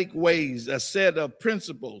 Dogmatic ways, a set of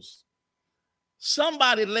principles.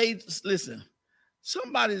 Somebody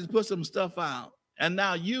put some stuff out, and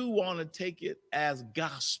now you want to take it as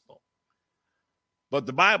gospel. But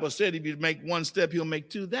the Bible said if you make one step, he'll make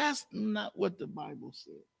two. That's not what the Bible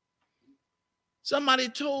said. Somebody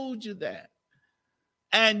told you that.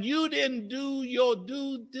 And you didn't do your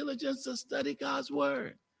due diligence to study God's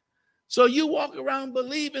word. So you walk around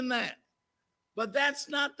believing that. But that's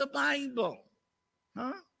not the Bible.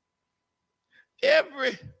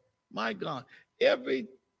 Every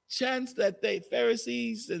chance that they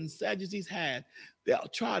Pharisees and Sadducees had, they'll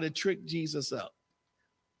try to trick Jesus up.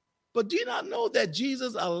 But do you not know that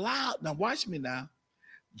Jesus allowed, now watch me now,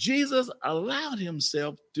 Jesus allowed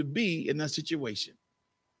himself to be in that situation.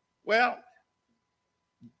 Well,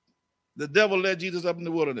 the devil led Jesus up in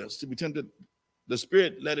the wilderness to be tempted. The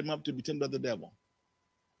Spirit led him up to be tempted by the devil.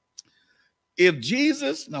 If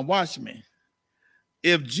Jesus, now watch me,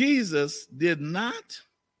 if Jesus did not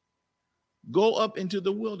go up into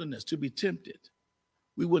the wilderness to be tempted,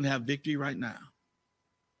 we wouldn't have victory right now.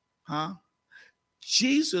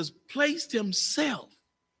 Jesus placed himself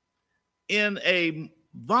in a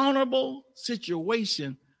vulnerable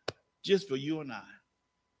situation just for you and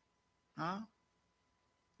I.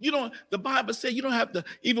 You don't, the Bible says you don't have to,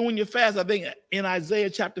 even when you fast, I think in Isaiah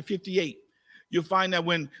chapter 58, you'll find that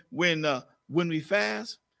when we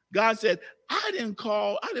fast, God said, I didn't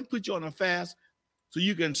put you on a fast so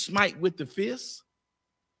you can smite with the fist.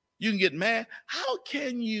 You can get mad. How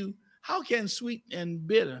can sweet and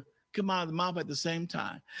bitter come out of the mouth at the same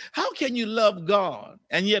time? How can you love God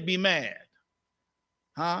and yet be mad?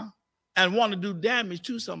 Huh? And want to do damage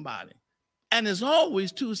to somebody. And it's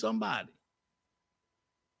always to somebody.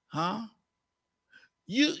 Huh?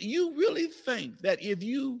 You really think that if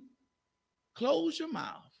you close your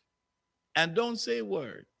mouth and don't say a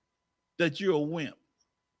word, that you're a wimp?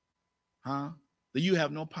 Huh? That you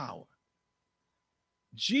have no power.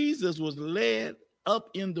 Jesus was led up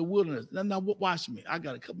in the wilderness. Now watch me. I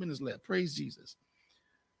got a couple minutes left. Praise Jesus.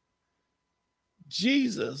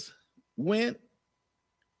 Jesus went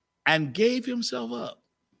and gave himself up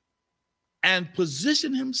and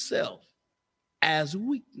positioned himself as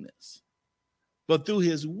weakness. But through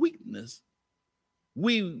his weakness,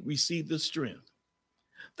 we receive the strength.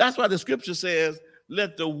 That's why the scripture says,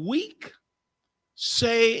 let the weak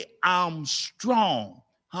say I'm strong.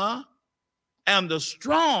 Huh? And the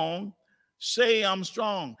strong say I'm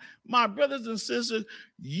strong. My brothers and sisters,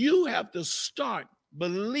 you have to start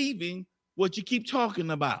believing what you keep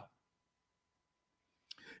talking about.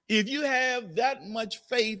 If you have that much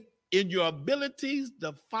faith in your abilities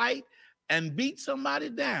to fight and beat somebody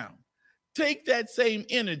down, take that same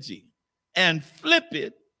energy and flip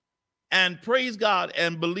it and praise God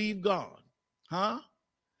and believe God. Huh?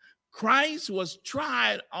 Christ was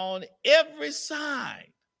tried on every side.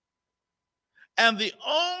 And the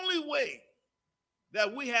only way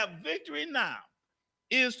that we have victory now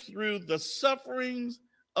is through the sufferings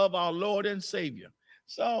of our Lord and Savior.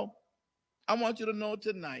 So I want you to know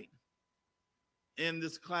tonight, in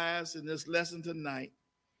this class, in this lesson tonight,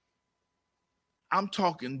 I'm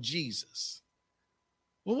talking Jesus.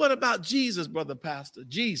 Well, what about Jesus, brother pastor?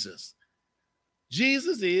 Jesus.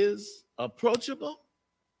 Jesus is approachable.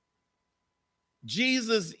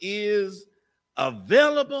 Jesus is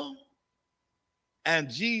available.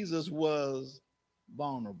 And Jesus was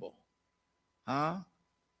vulnerable. Huh?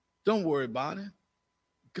 Don't worry about it.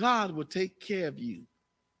 God will take care of you.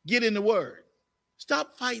 Get in the word.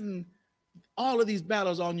 Stop fighting all of these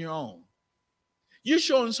battles on your own. You're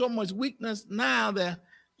showing so much weakness now that,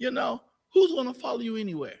 who's going to follow you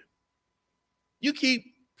anywhere? You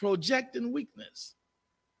keep projecting weakness.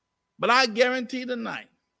 But I guarantee tonight,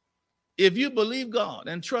 if you believe God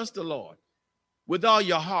and trust the Lord with all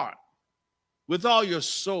your heart, with all your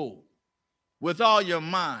soul, with all your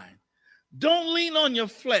mind, don't lean on your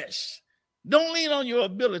flesh. Don't lean on your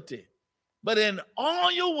ability. But in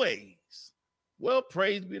all your ways, well,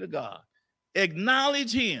 praise be to God.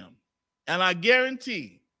 Acknowledge him. And I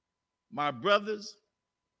guarantee my brothers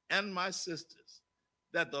and my sisters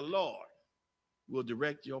that the Lord will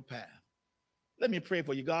direct your path. Let me pray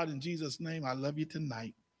for you. God, in Jesus' name, I love you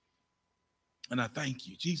tonight. And I thank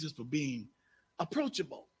you, Jesus, for being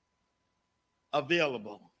approachable,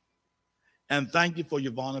 available. And thank you for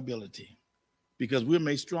your vulnerability, because we're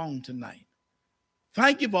made strong tonight.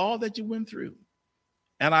 Thank you for all that you went through.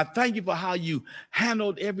 And I thank you for how you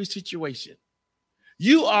handled every situation.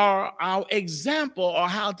 You are our example of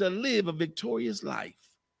how to live a victorious life.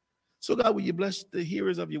 So God, will you bless the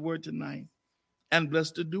hearers of your word tonight and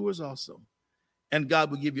bless the doers also. And God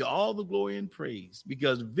will give you all the glory and praise,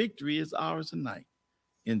 because victory is ours tonight.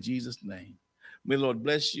 In Jesus' name. May the Lord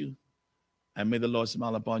bless you, and may the Lord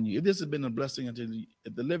smile upon you. If this has been a blessing unto you,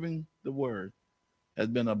 if the living the word has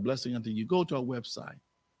been a blessing unto you, go to our website.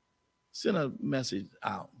 Send a message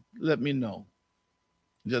out. Let me know.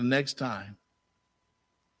 Until next time,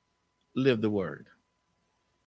 live the word.